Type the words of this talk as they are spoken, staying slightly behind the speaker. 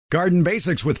Garden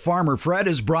Basics with Farmer Fred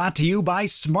is brought to you by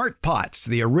Smart Pots,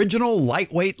 the original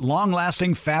lightweight,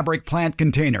 long-lasting fabric plant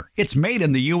container. It's made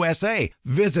in the USA.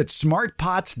 Visit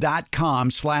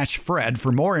smartpots.com/Fred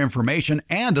for more information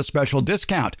and a special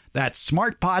discount. That's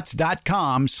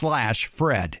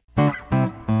smartpots.com/Fred.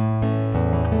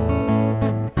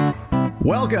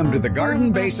 Welcome to the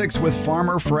Garden Basics with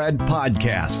Farmer Fred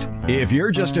podcast. If you're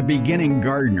just a beginning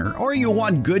gardener or you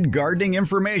want good gardening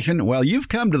information, well, you've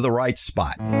come to the right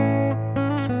spot.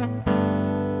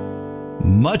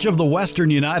 Much of the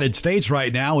western United States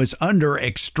right now is under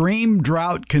extreme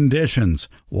drought conditions.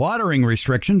 Watering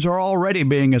restrictions are already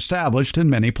being established in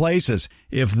many places.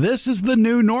 If this is the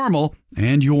new normal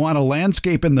and you want a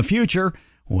landscape in the future,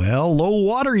 well, low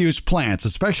water use plants,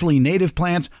 especially native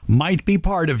plants, might be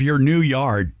part of your new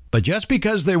yard. But just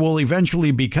because they will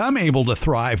eventually become able to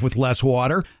thrive with less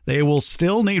water, they will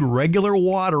still need regular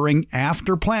watering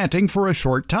after planting for a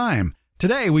short time.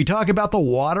 Today, we talk about the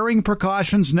watering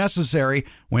precautions necessary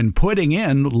when putting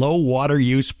in low water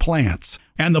use plants.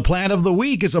 And the plant of the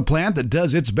week is a plant that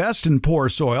does its best in poor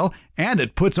soil, and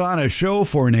it puts on a show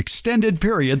for an extended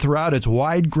period throughout its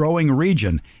wide growing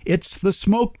region. It's the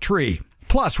smoke tree.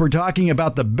 Plus, we're talking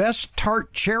about the best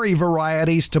tart cherry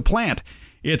varieties to plant.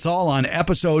 It's all on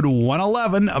episode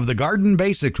 111 of the Garden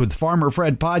Basics with Farmer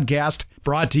Fred podcast,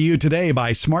 brought to you today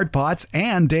by Smart Pots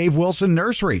and Dave Wilson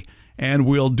Nursery. And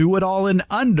we'll do it all in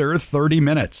under 30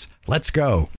 minutes. Let's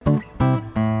go.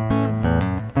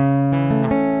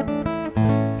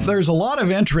 There's a lot of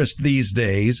interest these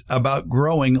days about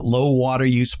growing low water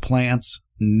use plants,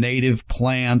 native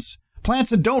plants,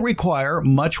 plants that don't require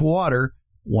much water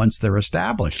once they're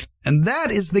established. And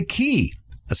that is the key,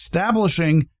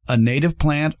 establishing a native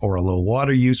plant or a low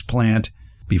water use plant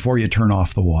before you turn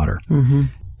off the water.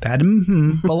 That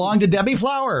belonged to Debbie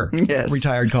Flower, yes.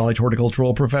 Retired college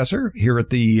horticultural professor here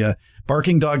at the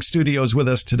Barking Dog Studios with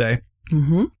us today.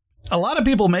 A lot of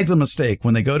people make the mistake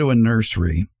when they go to a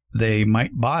nursery, they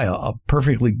might buy a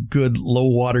perfectly good low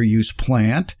water use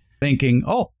plant thinking,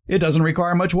 oh, it doesn't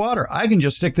require much water. I can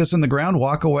just stick this in the ground,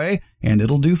 walk away, and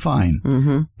it'll do fine.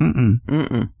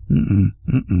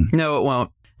 No, it won't.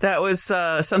 That was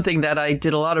something that I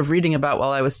did a lot of reading about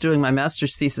while I was doing my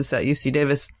master's thesis at UC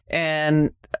Davis. And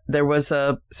there was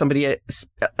somebody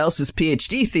else's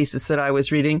PhD thesis that I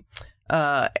was reading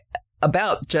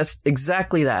about just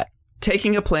exactly that.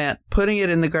 Taking a plant, putting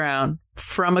it in the ground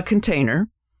from a container,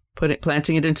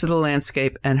 planting it into the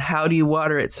landscape, and how do you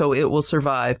water it so it will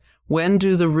survive? When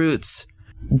do the roots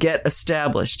get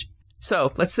established?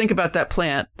 So let's think about that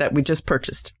plant that we just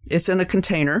purchased. It's in a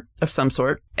container of some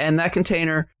sort, and that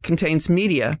container contains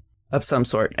media of some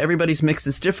sort. Everybody's mix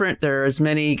is different. There are as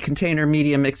many container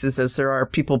media mixes as there are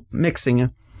people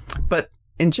mixing. But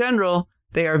in general,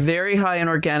 they are very high in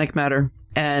organic matter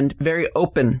and very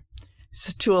open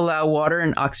to allow water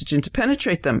and oxygen to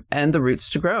penetrate them and the roots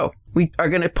to grow. We are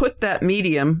going to put that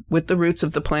medium with the roots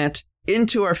of the plant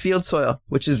into our field soil,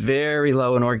 which is very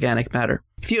low in organic matter.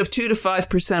 If you have 2 to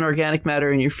 5% organic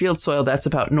matter in your field soil, that's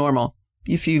about normal.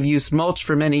 If you've used mulch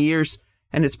for many years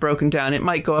and it's broken down, it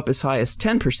might go up as high as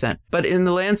 10%. But in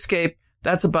the landscape,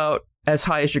 that's about as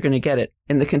high as you're going to get it.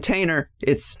 In the container,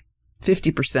 it's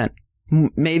 50%,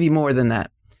 maybe more than that.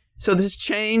 So this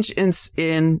change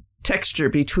in texture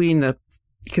between the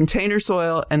container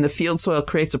soil and the field soil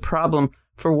creates a problem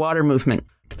for water movement.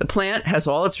 The plant has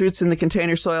all its roots in the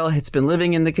container soil. It's been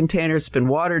living in the container. It's been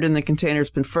watered in the container. It's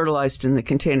been fertilized in the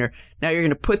container. Now you're going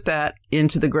to put that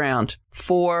into the ground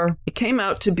it came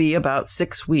out to be about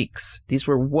 6 weeks. These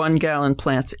were 1-gallon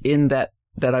plants in that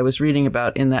I was reading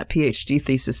about in that PhD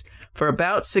thesis. For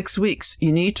about 6 weeks,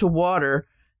 you need to water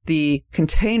the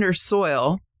container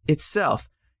soil itself.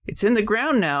 It's in the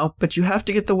ground now, but you have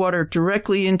to get the water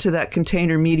directly into that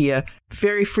container media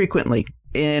very frequently.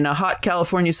 In a hot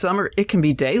California summer, it can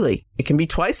be daily. It can be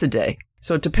twice a day.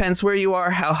 So it depends where you are,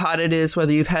 how hot it is,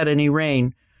 whether you've had any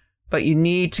rain. But you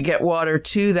need to get water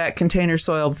to that container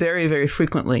soil very, very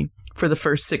frequently for the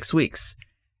first 6 weeks.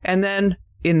 And then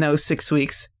in those 6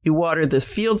 weeks, you water the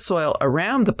field soil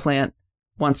around the plant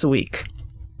once a week.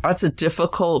 That's a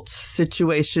difficult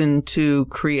situation to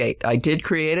create. I did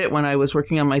create it when I was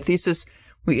working on my thesis.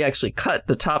 We actually cut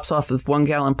the tops off of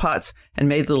 1-gallon pots and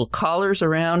made little collars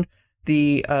around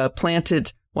the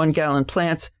planted 1-gallon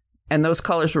plants, and those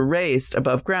collars were raised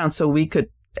above ground so we could,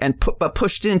 but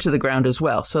pushed into the ground as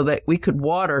well, so that we could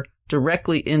water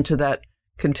directly into that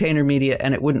container media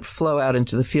and it wouldn't flow out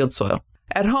into the field soil.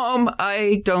 At home,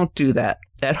 I don't do that.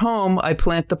 At home, I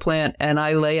plant the plant and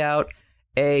I lay out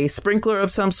a sprinkler of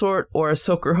some sort or a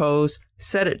soaker hose,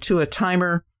 set it to a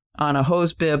timer on a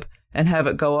hose bib and have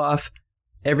it go off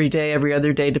every day, every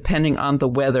other day, depending on the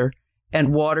weather,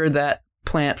 and water that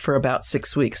plant for about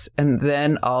 6 weeks. And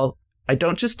then I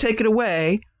don't just take it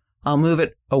away. I'll move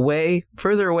it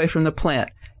further away from the plant.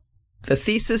 The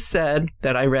thesis that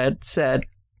I read said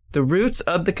the roots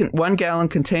of the 1 gallon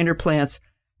container plants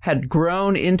had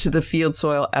grown into the field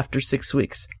soil after 6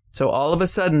 weeks. So all of a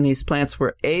sudden, these plants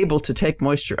were able to take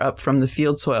moisture up from the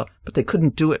field soil, but they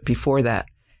couldn't do it before that.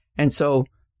 And so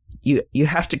you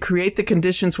have to create the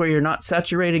conditions where you're not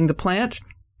saturating the plant,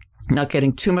 not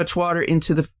getting too much water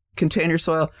into the container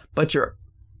soil,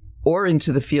 or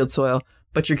into the field soil,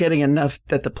 but you're getting enough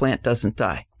that the plant doesn't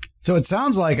die. So it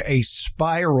sounds like a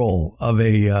spiral of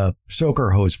a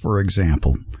soaker hose, for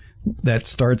example, that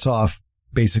starts off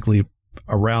basically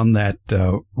around that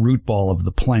root ball of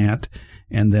the plant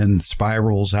and then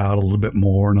spirals out a little bit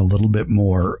more and a little bit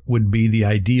more would be the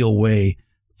ideal way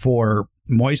for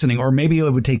moistening. Or maybe it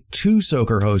would take 2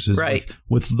 soaker hoses, right,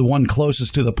 with the one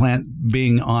closest to the plant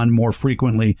being on more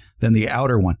frequently than the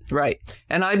outer one. Right.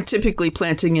 And I'm typically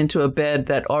planting into a bed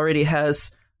that already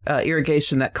has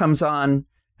irrigation that comes on.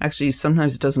 Actually,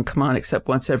 sometimes it doesn't come on except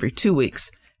once every 2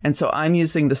 weeks. And so I'm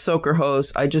using the soaker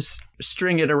hose. I just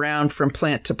string it around from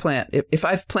plant to plant. If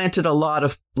I've planted a lot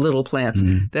of little plants,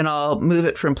 then I'll move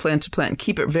it from plant to plant and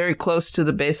keep it very close to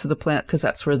the base of the plant because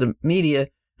that's where the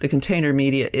container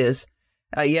media is.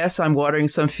 Yes, I'm watering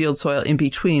some field soil in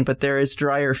between, but there is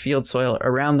drier field soil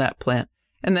around that plant.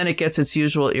 And then it gets its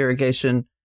usual irrigation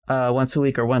once a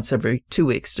week or once every 2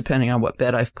 weeks, depending on what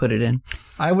bed I've put it in.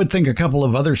 I would think a couple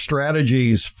of other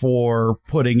strategies for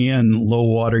putting in low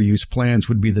water use plants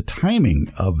would be the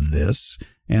timing of this.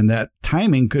 And that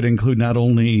timing could include not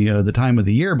only the time of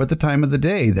the year, but the time of the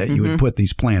day that you would put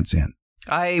these plants in.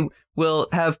 I will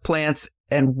have plants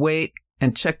and wait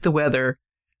and check the weather.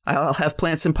 I'll have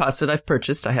plants in pots that I've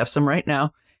purchased. I have some right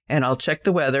now, and I'll check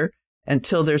the weather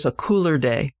until there's a cooler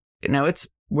day. Now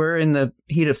we're in the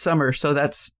heat of summer, so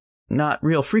that's not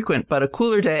real frequent, but a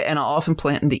cooler day, and I'll often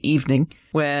plant in the evening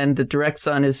when the direct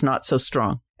sun is not so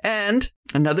strong. And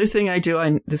another thing I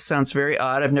do, this sounds very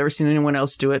odd. I've never seen anyone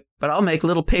else do it, but I'll make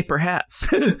little paper hats.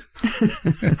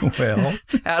 Well,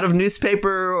 out of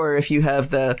newspaper, or if you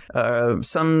have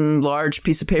some large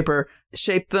piece of paper,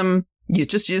 shape them. You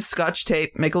just use Scotch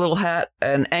tape, make a little hat,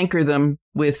 and anchor them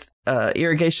with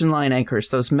irrigation line anchors,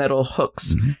 those metal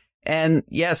hooks. And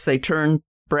yes, they turn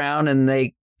brown and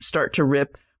they start to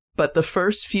rip. But the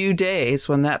first few days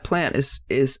when that plant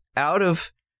is out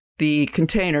of the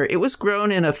container, it was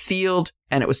grown in a field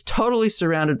and it was totally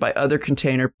surrounded by other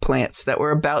container plants that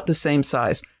were about the same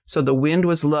size. So the wind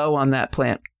was low on that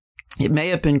plant. It may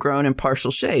have been grown in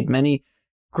partial shade. Many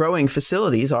growing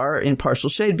facilities are in partial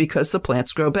shade because the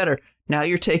plants grow better. Now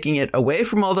you're taking it away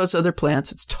from all those other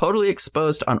plants. It's totally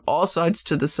exposed on all sides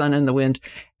to the sun and the wind,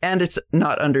 and it's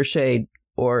not under shade,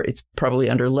 or it's probably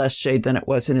under less shade than it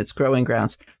was in its growing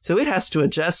grounds. So it has to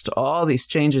adjust to all these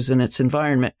changes in its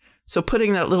environment. So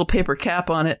putting that little paper cap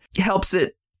on it helps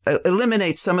it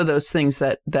eliminate some of those things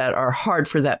that are hard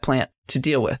for that plant to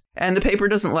deal with. And the paper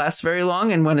doesn't last very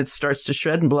long, and when it starts to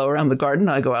shred and blow around the garden,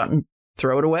 I go out and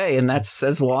throw it away, and that's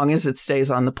as long as it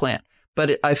stays on the plant.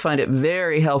 But I find it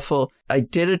very helpful. I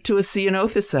did it to a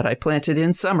ceanothus that I planted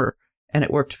in summer, and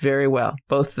it worked very well,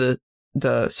 both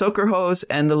the soaker hose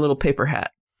and the little paper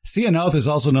hat. Ceanothus,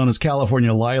 also known as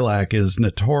California lilac, is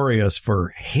notorious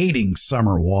for hating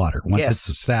summer water once it's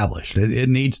established. It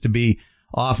needs to be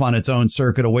off on its own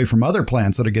circuit, away from other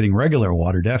plants that are getting regular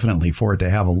water, definitely, for it to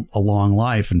have a long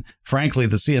life. And frankly,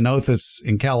 the ceanothus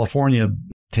in California,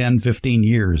 10, 15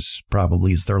 years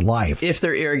probably is their life. If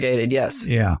they're irrigated, yes.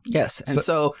 Yeah. Yes. And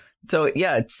so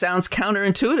yeah, it sounds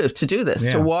counterintuitive to do this,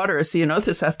 to water a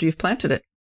ceanothus after you've planted it.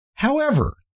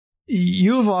 However,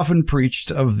 you have often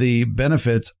preached of the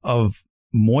benefits of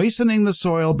moistening the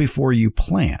soil before you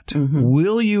plant.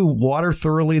 Will you water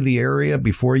thoroughly the area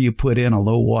before you put in a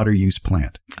low water use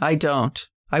plant? I don't.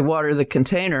 I water the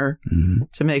container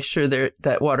to make sure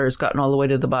that water has gotten all the way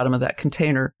to the bottom of that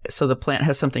container so the plant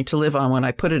has something to live on when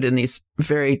I put it in these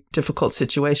very difficult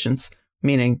situations,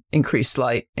 meaning increased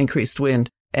light, increased wind,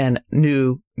 and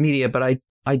new media. But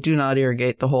I do not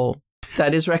irrigate the whole.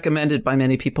 That is recommended by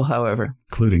many people, however.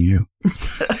 Including you.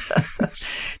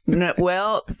 No,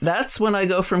 well, that's when I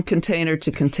go from container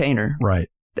to container. Right.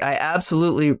 I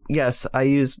absolutely, yes, I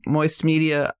use moist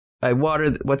media. I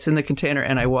water what's in the container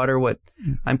and I water what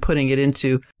I'm putting it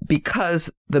into, because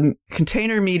the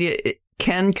container media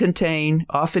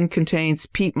often contains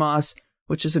peat moss,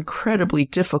 which is incredibly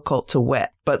difficult to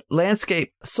wet. But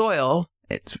landscape soil,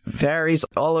 it varies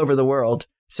all over the world.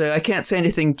 So I can't say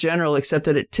anything general except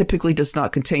that it typically does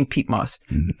not contain peat moss.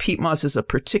 Peat moss is a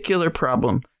particular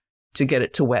problem to get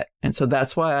it to wet. And so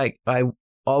that's why I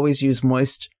always use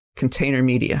moist container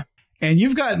media. And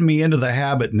you've gotten me into the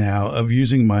habit now of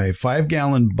using my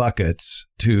 5-gallon buckets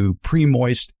to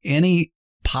pre-moist any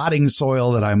potting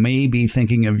soil that I may be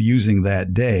thinking of using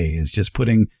that day. Is just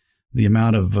putting the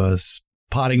amount of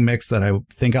potting mix that I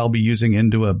think I'll be using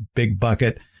into a big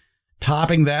bucket,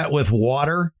 topping that with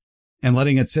water and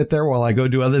letting it sit there while I go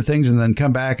do other things, and then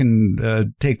come back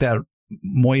and take that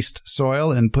moist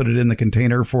soil and put it in the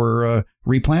container for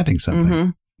replanting something. Mm-hmm.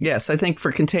 Yes, I think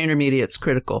for container media, it's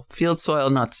critical. Field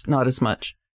soil, not as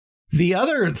much. The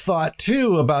other thought,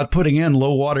 too, about putting in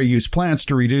low water use plants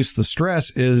to reduce the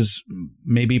stress is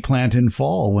maybe plant in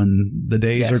fall when the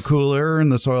days are cooler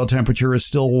and the soil temperature is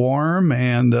still warm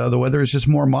and the weather is just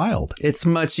more mild. It's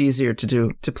much easier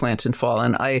to plant in fall,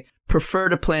 and I prefer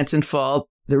to plant in fall.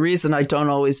 The reason I don't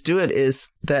always do it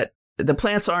is that the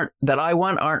plants that I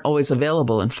want aren't always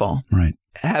available in fall. Right.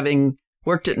 Having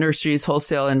worked at nurseries,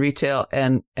 wholesale and retail,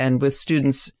 and with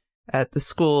students at the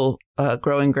school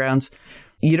growing grounds,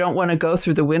 you don't want to go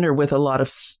through the winter with a lot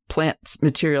of plant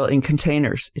material in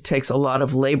containers. It takes a lot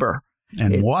of labor.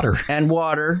 And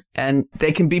water. And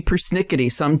they can be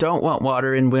persnickety. Some don't want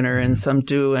water in winter and some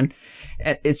do. And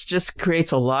it just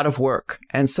creates a lot of work.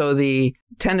 And so the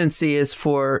tendency is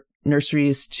for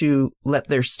nurseries to let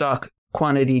their stock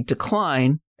quantity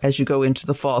decline as you go into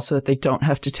the fall so that they don't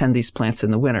have to tend these plants in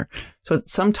the winter. So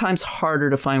it's sometimes harder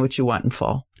to find what you want in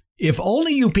fall. If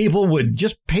only you people would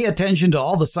just pay attention to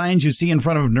all the signs you see in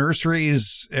front of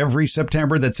nurseries every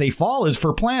September that say fall is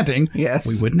for planting,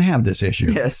 we wouldn't have this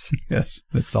issue. Yes. Yes.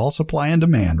 It's all supply and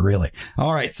demand, really.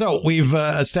 All right. So we've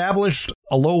established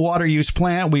a low water use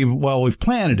plant. We've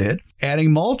planted it.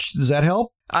 Adding mulch, does that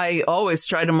help? I always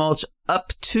try to mulch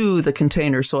up to the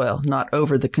container soil, not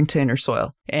over the container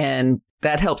soil. And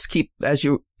that helps keep, as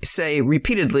you say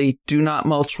repeatedly, do not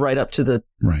mulch right up to the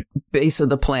base of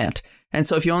the plant. And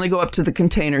so if you only go up to the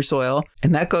container soil,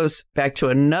 and that goes back to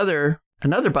another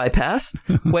bypass,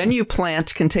 when you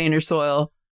plant container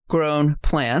soil grown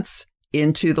plants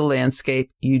into the landscape,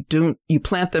 you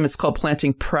plant them. It's called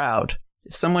planting proud.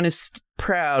 If someone is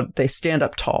proud, they stand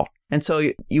up tall. And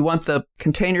so you want the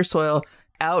container soil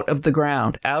out of the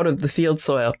ground, out of the field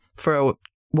soil for a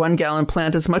 1-gallon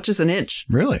plant as much as an inch.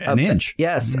 Really? An inch?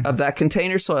 Yes, of that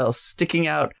container soil sticking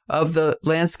out of the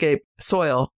landscape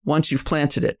soil once you've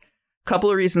planted it.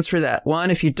 Couple of reasons for that. One,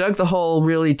 if you dug the hole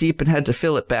really deep and had to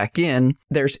fill it back in,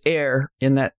 there's air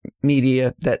in that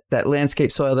media, that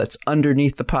landscape soil that's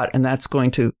underneath the pot, and that's going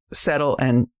to settle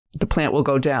and the plant will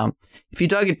go down. If you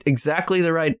dug it exactly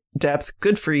the right depth,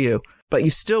 good for you. But you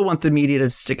still want the media to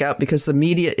stick out because the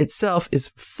media itself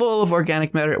is full of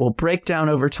organic matter. It will break down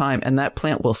over time and that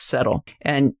plant will settle.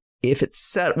 And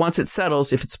once it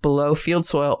settles, if it's below field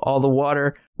soil, all the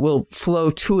water will flow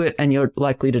to it and you're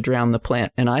likely to drown the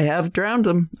plant. And I have drowned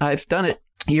them. I've done it.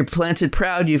 You're planted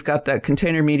proud. You've got that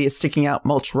container media sticking out,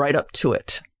 mulch right up to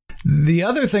it. The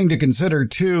other thing to consider,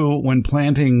 too, when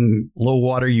planting low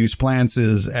water use plants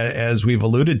is, as we've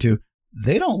alluded to,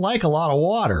 they don't like a lot of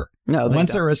water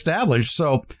once they're established.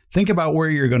 So think about where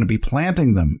you're going to be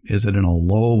planting them. Is it in a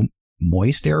low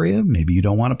moist area? Maybe you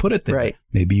don't want to put it there. Right.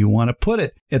 Maybe you want to put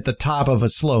it at the top of a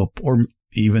slope or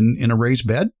even in a raised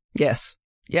bed. Yes.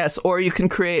 Yes. Or you can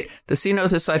create the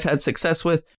ceanothus I've had success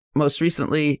with most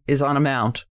recently is on a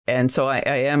mound. And so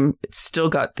it's still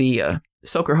got the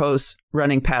soaker hose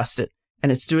running past it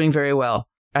and it's doing very well.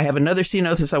 I have another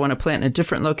ceanothus I want to plant in a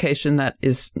different location that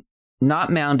is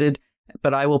not mounded,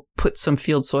 but I will put some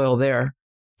field soil there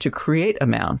to create a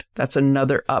mound. That's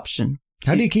another option.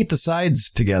 How do you keep the sides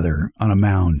together on a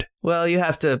mound? Well, you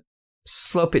have to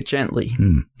slope it gently.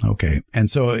 Okay. And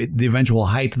so the eventual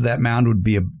height of that mound would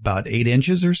be about 8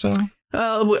 inches or so?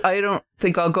 I don't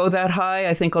think I'll go that high.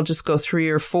 I think I'll just go 3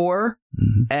 or 4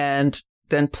 and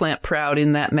then plant proud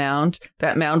in that mound.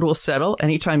 That mound will settle.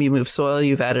 Anytime you move soil,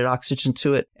 you've added oxygen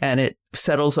to it and it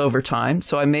settles over time.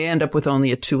 So I may end up with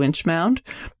only a 2-inch mound,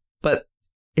 but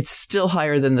it's still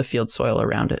higher than the field soil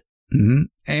around it. Mm-hmm.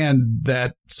 And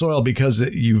that soil, because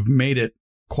you've made it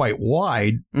quite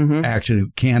wide,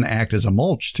 actually can act as a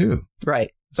mulch too.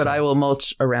 Right. But I will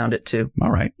mulch around it too.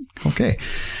 All right. Okay.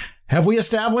 Have we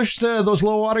established those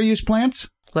low water use plants?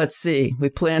 Let's see. We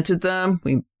planted them.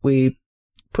 We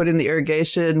put in the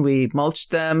irrigation. We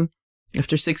mulched them.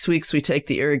 After 6 weeks, we take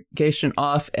the irrigation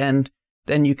off and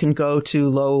then you can go to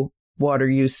low water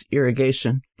use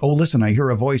irrigation. Oh, listen, I hear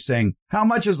a voice saying, how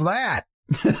much is that?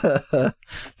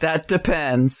 That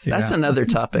depends. Yeah. That's another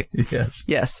topic.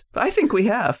 Yes. I think we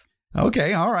have.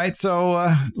 Okay. All right.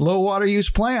 So low water use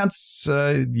plants,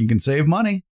 you can save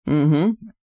money.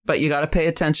 But you got to pay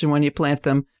attention when you plant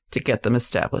them to get them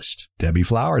established. Debbie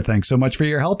Flower, thanks so much for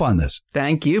your help on this.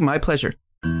 Thank you. My pleasure.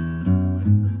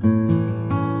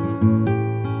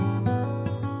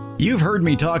 You've heard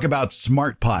me talk about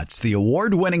Smart Pots, the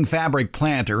award-winning fabric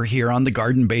planter here on the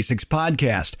Garden Basics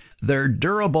podcast. They're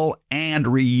durable and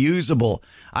reusable.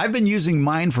 I've been using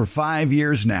mine for 5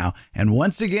 years now, and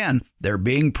once again, they're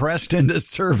being pressed into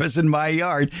service in my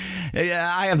yard.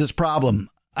 I have this problem.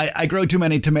 I grow too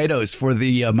many tomatoes for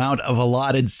the amount of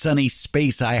allotted sunny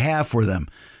space I have for them.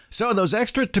 So those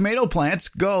extra tomato plants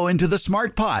go into the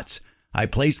Smart Pots. I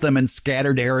place them in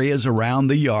scattered areas around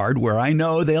the yard where I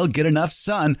know they'll get enough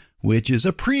sun, which is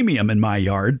a premium in my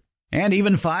yard. And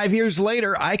even 5 years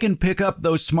later, I can pick up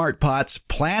those Smart Pots,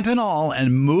 plant and all,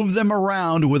 and move them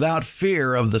around without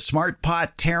fear of the Smart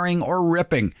Pot tearing or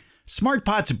ripping. Smart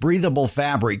Pot's breathable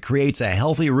fabric creates a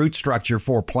healthy root structure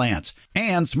for plants.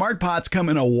 And Smart Pots come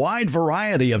in a wide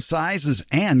variety of sizes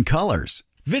and colors.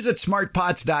 Visit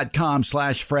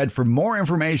smartpots.com/Fred for more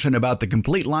information about the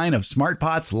complete line of Smart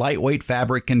Pots lightweight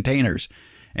fabric containers.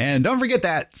 And don't forget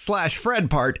that /Fred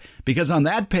part, because on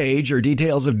that page are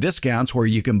details of discounts where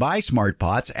you can buy Smart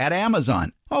Pots at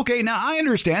Amazon. Okay, now I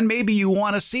understand maybe you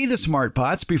want to see the Smart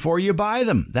Pots before you buy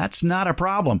them. That's not a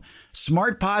problem.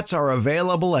 Smart Pots are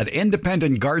available at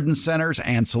independent garden centers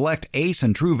and select Ace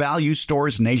and True Value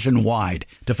stores nationwide.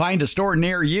 To find a store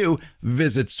near you,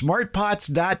 visit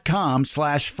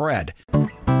smartpots.com/Fred.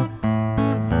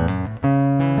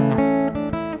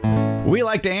 We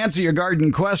like to answer your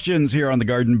garden questions here on the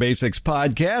Garden Basics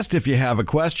podcast. If you have a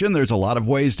question, there's a lot of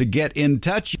ways to get in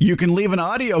touch. You can leave an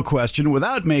audio question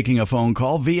without making a phone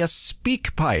call via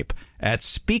SpeakPipe at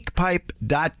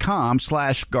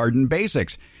speakpipe.com/Garden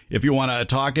Basics. If you want to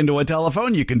talk into a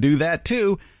telephone, you can do that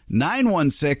too.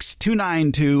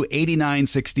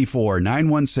 916-292-8964,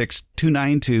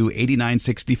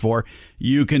 916-292-8964.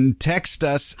 You can text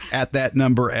us at that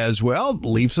number as well.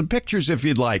 Leave some pictures if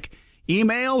you'd like.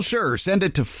 Email, sure, send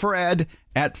it to Fred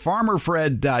at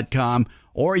farmerfred.com,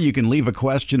 or you can leave a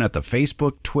question at the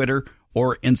Facebook, Twitter,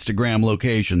 or Instagram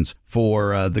locations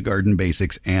for the Garden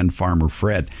Basics and Farmer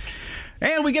Fred.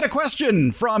 And we get a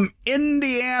question from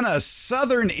Indiana,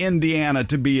 southern Indiana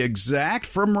to be exact,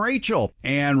 from Rachel.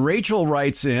 And Rachel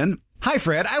writes in, "Hi,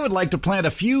 Fred. I would like to plant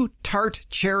a few tart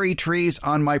cherry trees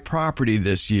on my property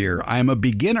this year. I'm a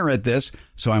beginner at this,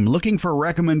 so I'm looking for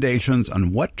recommendations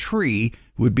on what tree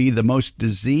would be the most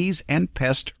disease and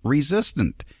pest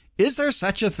resistant. Is there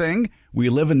such a thing? We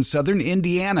live in southern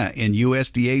Indiana in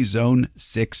USDA Zone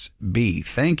 6B.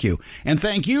 Thank you." And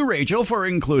thank you, Rachel, for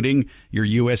including your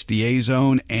USDA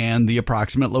zone and the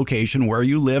approximate location where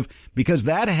you live, because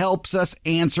that helps us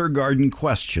answer garden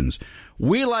questions.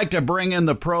 We like to bring in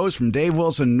the pros from Dave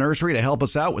Wilson Nursery to help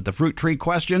us out with the fruit tree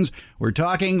questions. We're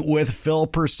talking with Phil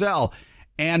Purcell.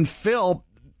 And Phil,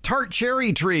 tart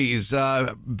cherry trees,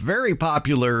 very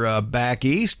popular back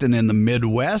east and in the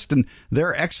Midwest, and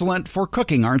they're excellent for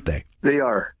cooking, aren't they? They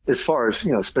are, as far as,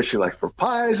 especially like for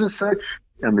pies and such.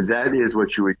 I mean, that is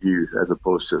what you would use as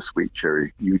opposed to a sweet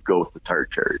cherry. You'd go with the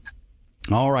tart cherries.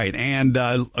 All right. And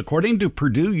according to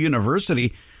Purdue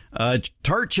University,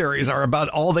 tart cherries are about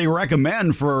all they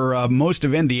recommend for most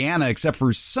of Indiana, except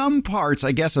for some parts,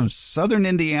 I guess, of southern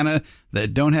Indiana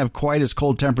that don't have quite as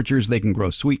cold temperatures. They can grow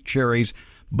sweet cherries,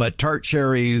 but tart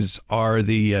cherries are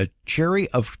the cherry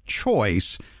of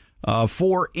choice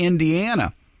for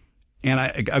Indiana.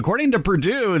 And according to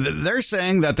Purdue, they're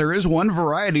saying that there is one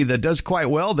variety that does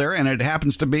quite well there, and it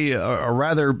happens to be a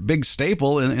rather big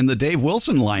staple in the Dave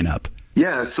Wilson lineup.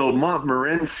 Yeah, so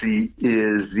Montmorency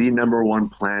is the number one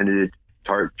planted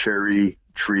tart cherry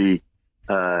tree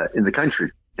in the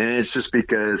country. And it's just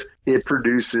because it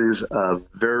produces a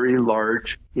very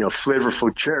large,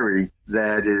 flavorful cherry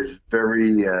that is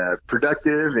very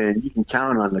productive, and you can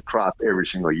count on the crop every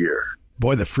single year.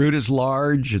 Boy, the fruit is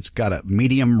large. It's got a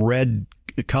medium red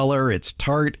color. It's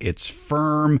tart. It's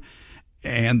firm.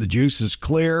 And the juice is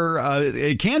clear.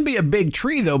 It can be a big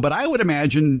tree, though, but I would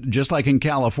imagine, just like in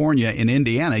California, in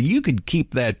Indiana, you could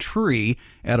keep that tree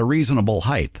at a reasonable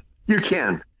height. You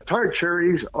can. Tart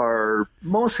cherries are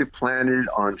mostly planted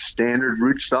on standard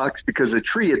rootstocks because the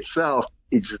tree itself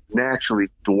is naturally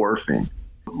dwarfing.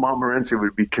 Montmorency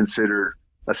would be considered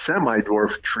a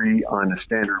semi-dwarf tree on a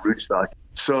standard rootstock.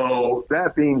 So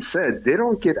that being said, they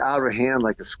don't get out of hand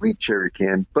like a sweet cherry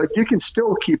can, but you can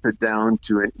still keep it down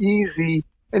to an easy,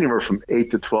 anywhere from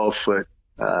 8 to 12 foot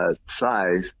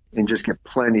size, and just get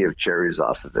plenty of cherries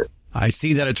off of it. I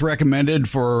see that it's recommended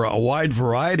for a wide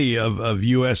variety of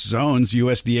U.S. zones,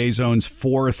 USDA zones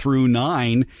 4 through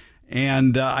 9.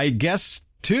 And I guess,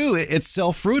 too, it's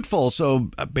self-fruitful.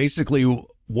 So basically,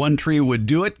 one tree would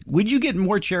do it. Would you get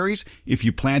more cherries if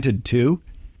you planted two?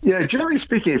 Yeah, generally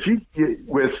speaking, if you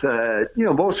with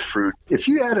most fruit, if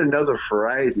you add another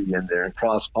variety in there and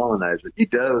cross pollinize it,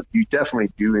 you definitely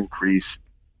do increase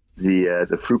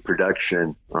the fruit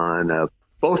production on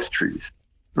both trees.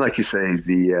 Like you say,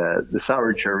 the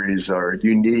sour cherries are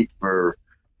unique where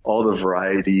all the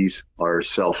varieties are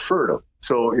self-fertile.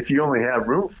 So if you only have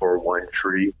room for one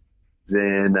tree,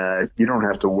 then you don't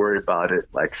have to worry about it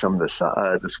like some of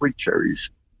the sweet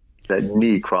cherries that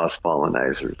need cross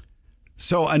pollinizers.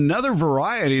 So another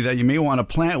variety that you may want to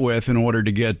plant with in order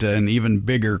to get an even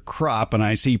bigger crop, and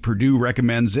I see Purdue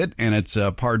recommends it, and it's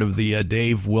part of the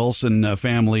Dave Wilson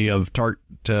family of tart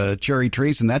cherry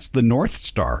trees, and that's the North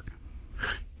Star.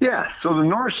 Yeah, so the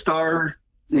North Star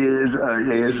is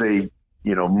a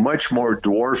much more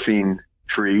dwarfing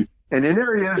tree, and in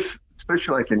areas,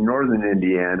 especially like in northern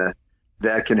Indiana,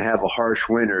 that can have a harsh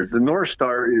winter, the North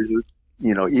Star is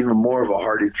even more of a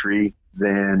hardy tree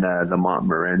than the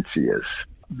Montmorency is.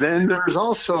 Then there's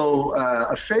also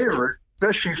a favorite,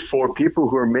 especially for people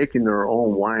who are making their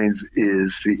own wines,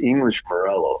 is the English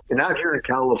Morello. And out here in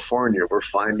California, we're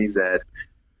finding that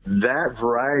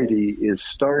variety is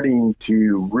starting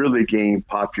to really gain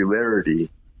popularity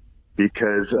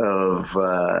because of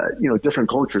different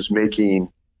cultures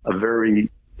making a very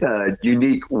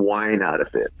unique wine out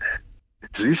of it.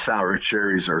 These sour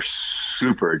cherries are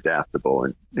super adaptable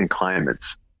in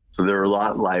climates. So they're a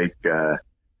lot like,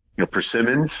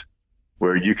 persimmons,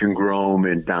 where you can grow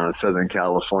them down in Southern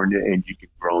California and you can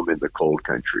grow them in the cold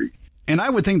country. And I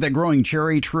would think that growing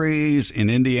cherry trees in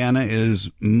Indiana is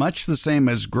much the same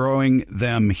as growing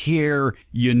them here.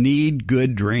 You need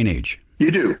good drainage.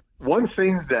 You do. One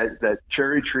thing that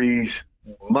cherry trees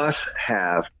must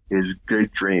have is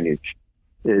good drainage.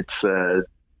 It's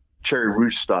cherry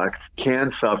rootstocks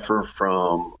can suffer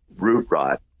from root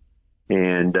rot.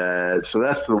 And so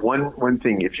that's the one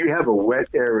thing. If you have a wet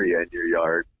area in your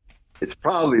yard, it's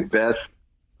probably best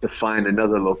to find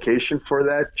another location for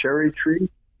that cherry tree.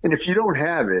 And if you don't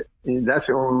have it, and that's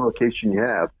the only location you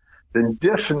have, then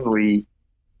definitely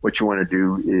what you want to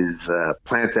do is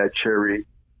plant that cherry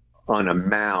on a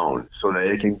mound so that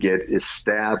it can get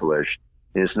established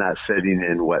and it's not setting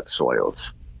in wet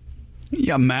soils.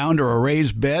 Yeah, mound or a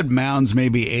raised bed. Mounds may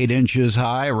be 8 inches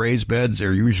high. Raised beds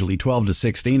are usually 12 to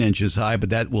 16 inches high, but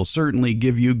that will certainly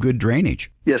give you good drainage.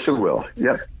 Yes, it will.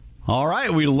 Yep. All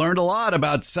right, we learned a lot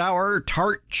about sour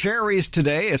tart cherries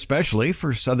today, especially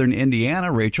for southern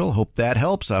Indiana. Rachel, hope that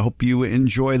helps. I hope you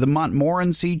enjoy the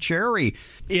Montmorency cherry.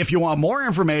 If you want more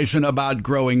information about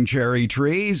growing cherry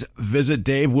trees, visit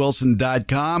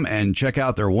davewilson.com and check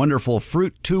out their wonderful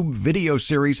Fruit Tube video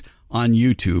series on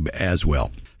YouTube as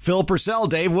well. Phil Purcell,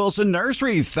 Dave Wilson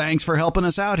Nursery, thanks for helping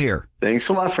us out here. Thanks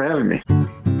a lot for having me.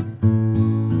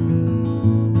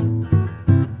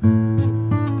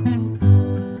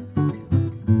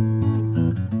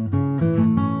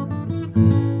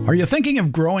 Are you thinking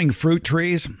of growing fruit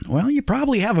trees? Well, you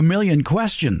probably have a million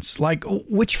questions, like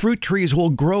which fruit trees will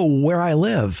grow where I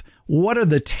live? What are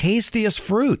the tastiest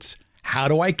fruits? How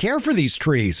do I care for these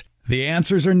trees? The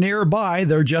answers are nearby.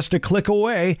 They're just a click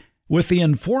away with the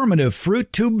informative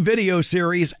Fruit Tube video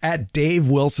series at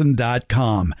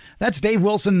davewilson.com. That's Dave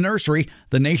Wilson Nursery,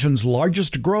 the nation's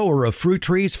largest grower of fruit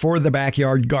trees for the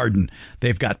backyard garden.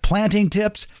 They've got planting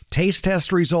tips, taste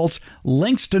test results,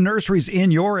 links to nurseries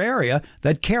in your area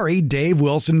that carry Dave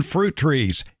Wilson fruit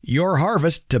trees. Your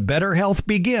harvest to better health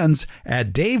begins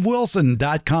at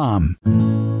davewilson.com.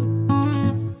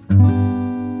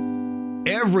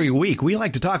 Every week, we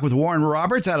like to talk with Warren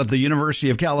Roberts out of the University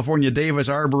of California Davis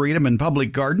Arboretum and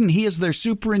Public Garden. He is their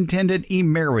superintendent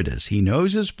emeritus. He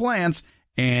knows his plants,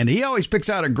 and he always picks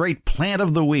out a great plant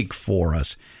of the week for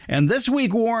us. And this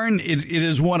week, Warren, it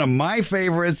is one of my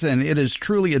favorites, and it is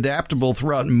truly adaptable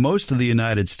throughout most of the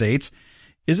United States.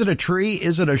 Is it a tree?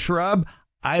 Is it a shrub?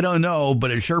 I don't know,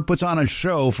 but it sure puts on a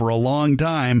show for a long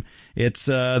time. It's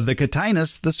the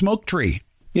Cotinus, the smoke tree.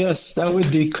 Yes, that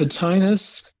would be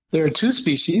Cotinus. There are two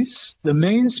species. The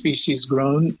main species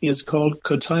grown is called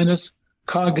Cotinus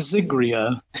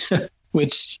cogzigria,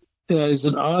 which is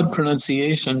an odd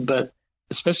pronunciation, but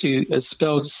especially it's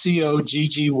spelled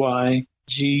Coggygia.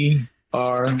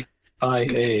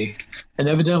 And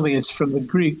evidently it's from the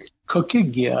Greek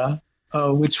kokigia,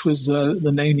 which was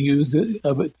the name used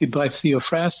by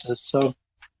Theophrastus. So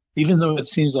even though it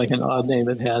seems like an odd name,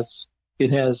 it has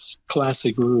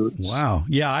classic roots. Wow.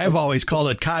 Yeah, I've always called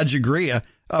it cogzigria.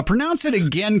 Pronounce it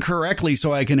again correctly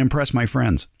so I can impress my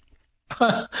friends.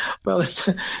 Well,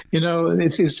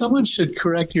 if someone should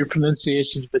correct your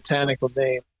pronunciation of botanical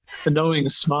name, the knowing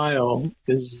smile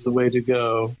is the way to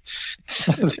go.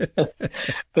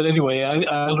 But anyway,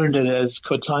 I learned it as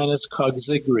Cotinus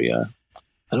cogzigria.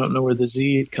 I don't know where the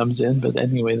Z comes in, but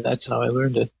anyway, that's how I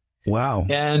learned it. Wow.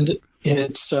 And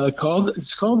it's called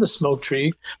the smoke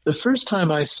tree. The first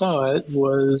time I saw it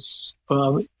was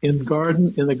in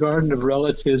the garden of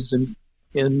relatives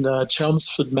in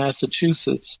Chelmsford,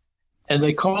 Massachusetts, and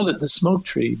they called it the smoke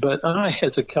tree. But I,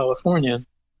 as a Californian,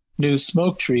 knew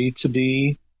smoke tree to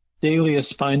be Dahlia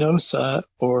spinosa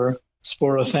or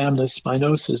Sporothamnus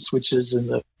spinosus, which is in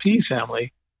the pea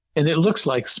family, and it looks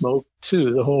like smoke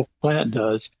too. The whole plant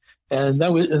does, and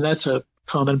that's a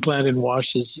common plant in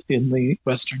washes in the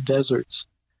western deserts.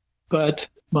 But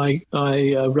my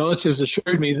relatives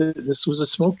assured me that this was a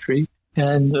smoke tree,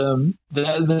 and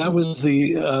that was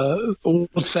the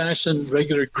old-fashioned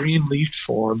regular green leaf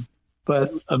form,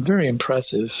 but very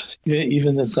impressive,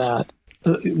 even at that.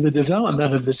 The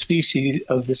development of the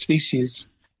species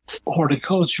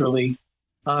horticulturally,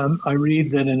 I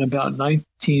read that in about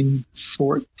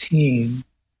 1914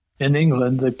 in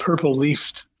England, the purple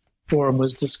leaf form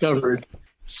was discovered.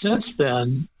 Since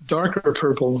then, darker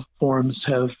purple forms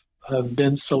have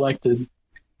been selected,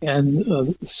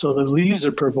 and so the leaves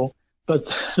are purple. But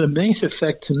the main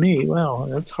effect to me,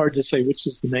 well, it's hard to say which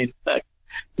is the main effect.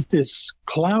 But this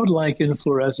cloud-like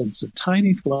inflorescence of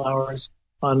tiny flowers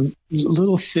on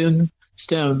little thin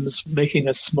stems making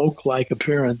a smoke-like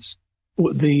appearance.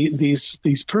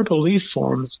 These purple leaf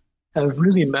forms have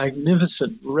really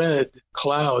magnificent red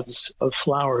clouds of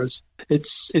flowers.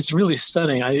 It's really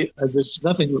stunning. There's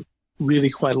nothing really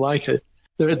quite like it.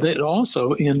 That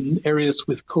also in areas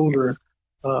with colder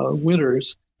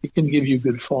winters, it can give you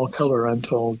good fall color, I'm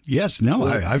told. Yes, no,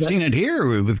 I've seen it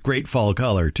here with great fall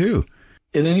color too.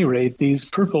 At any rate, these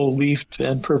purple leafed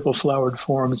and purple flowered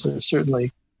forms are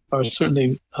certainly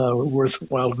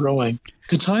worthwhile growing.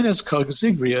 Cotinus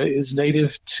cogzigria is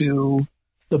native to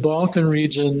the Balkan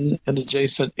region and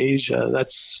adjacent Asia.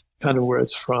 That's kind of where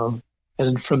it's from.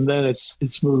 And from then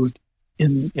it's moved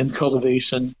in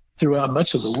cultivation throughout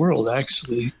much of the world,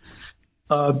 actually.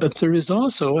 But there is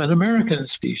also an American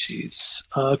species,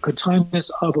 Cotinus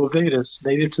obovatus,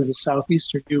 native to the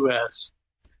southeastern U.S.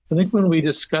 I think when we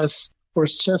discuss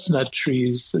horse chestnut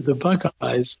trees, the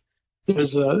Buckeyes,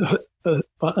 there's a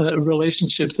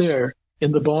relationship there.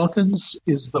 In the Balkans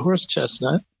is the horse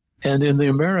chestnut, and in the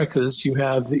Americas you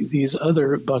have these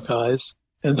other Buckeyes,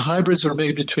 and hybrids are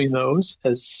made between those.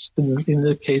 As in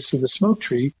the case of the smoke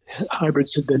tree,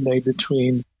 hybrids have been made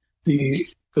between the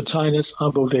Cotinus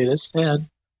obovatus and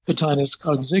Cotinus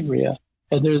cogzigria,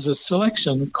 and there's a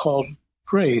selection called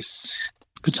Grace.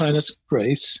 Cotinus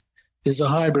Grace is a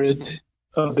hybrid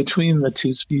between the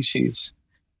two species.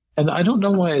 And I don't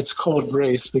know why it's called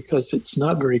Grace, because it's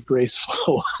not very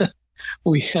graceful.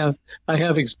 I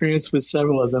have experience with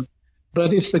several of them.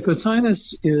 But if the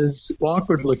Cotinus is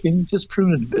awkward looking, just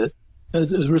prune it a bit.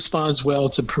 It responds well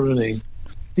to pruning.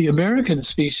 The American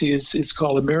species is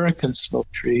called American smoke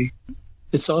tree.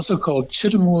 It's also called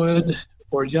chittamwood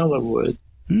or yellowwood.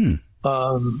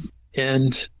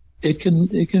 And it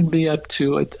can be up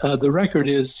to, the record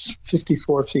is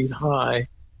 54 feet high.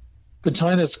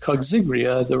 Cotinus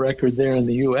cogzigria, the record there in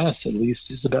the U.S. at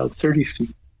least, is about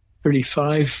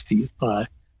 35 feet high.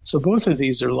 So both of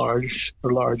these are large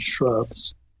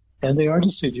shrubs, and they are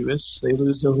deciduous. They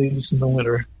lose their leaves in the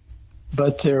winter,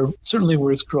 but they're certainly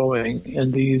worth growing.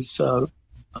 And these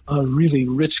really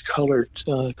rich colored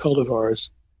cultivars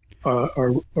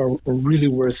are really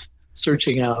worth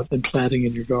searching out and planting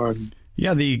in your garden.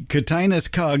 Yeah, the Cotinus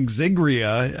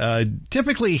cogzigria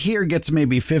typically here gets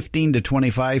maybe 15 to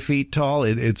 25 feet tall.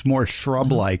 It's more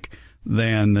shrub-like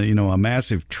than a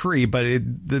massive tree. But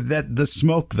the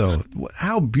smoke, though,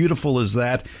 how beautiful is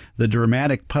that? The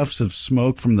dramatic puffs of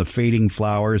smoke from the fading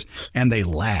flowers, and they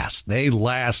last. They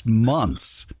last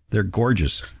months. They're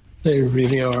gorgeous. They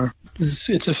really are.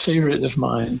 It's a favorite of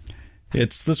mine.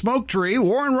 It's the smoke tree.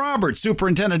 Warren Roberts,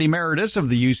 Superintendent Emeritus of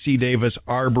the UC Davis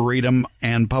Arboretum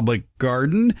and Public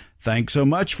Garden. Thanks so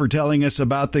much for telling us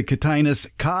about the Cotinus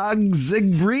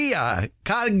cogzigria.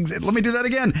 Let me do that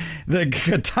again. The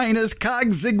Cotinus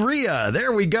cogzigria.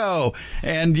 There we go.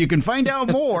 And you can find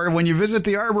out more when you visit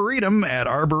the Arboretum at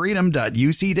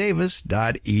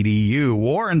arboretum.ucdavis.edu.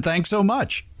 Warren, thanks so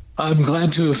much. I'm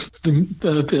glad to have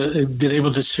been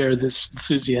able to share this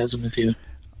enthusiasm with you.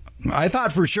 I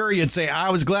thought for sure you'd say,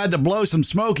 I was glad to blow some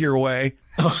smoke your way.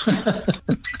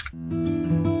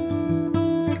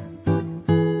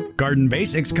 Garden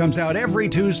Basics comes out every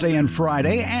Tuesday and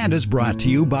Friday and is brought to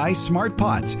you by Smart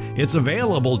Pots. It's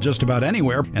available just about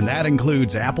anywhere, and that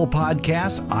includes Apple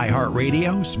Podcasts,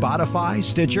 iHeartRadio, Spotify,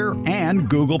 Stitcher, and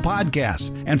Google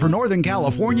Podcasts. And for Northern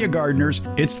California gardeners,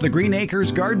 it's the Green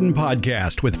Acres Garden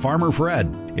Podcast with Farmer Fred.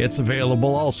 It's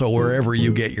available also wherever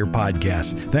you get your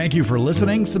podcasts. Thank you for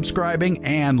listening, subscribing,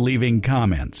 and leaving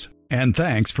comments. And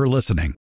thanks for listening.